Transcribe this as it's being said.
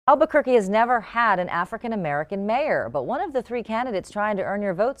Albuquerque has never had an African-American mayor, but one of the three candidates trying to earn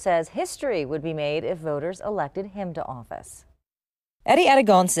your vote says history would be made if voters elected him to office. Eddie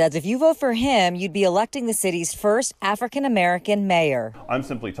Aragon says if you vote for him, you'd be electing the city's first African-American mayor. I'm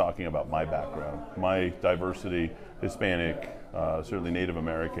simply talking about my background, my diversity, Hispanic, certainly Native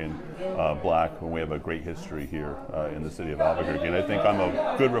American, Black, and we have a great history here in the city of Albuquerque. And I think I'm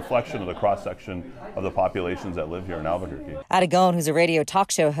a good reflection of the cross-section of the populations that live here in Albuquerque. Aragon, who's a radio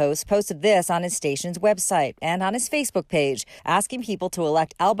talk show host, posted this on his station's website and on his Facebook page, asking people to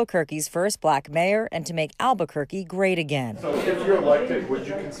elect Albuquerque's first Black mayor and to make Albuquerque great again. So if you're elected, would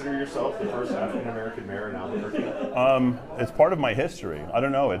you consider yourself the first African-American mayor in Albuquerque? It's part of my history. I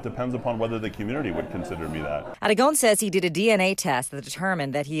don't know. It depends upon whether the community would consider me that. Aragon says he did a DNA test that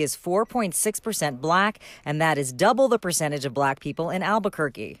determined that he is 4.6% Black, and that is double the percentage of Black people in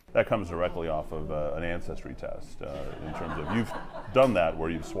Albuquerque. That comes directly off of an ancestry test in terms of you've done that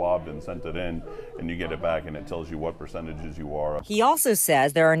where you've swabbed and sent it in and you get it back and it tells you what percentages you are. He also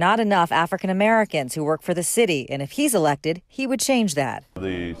says there are not enough African Americans who work for the city, and if he's elected, he would change that.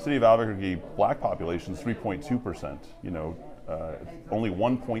 The city of Albuquerque Black population is 3.2%. Only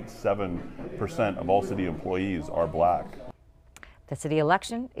 1.7% of all city employees are Black. The city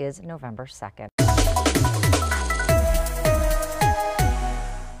election is November 2nd.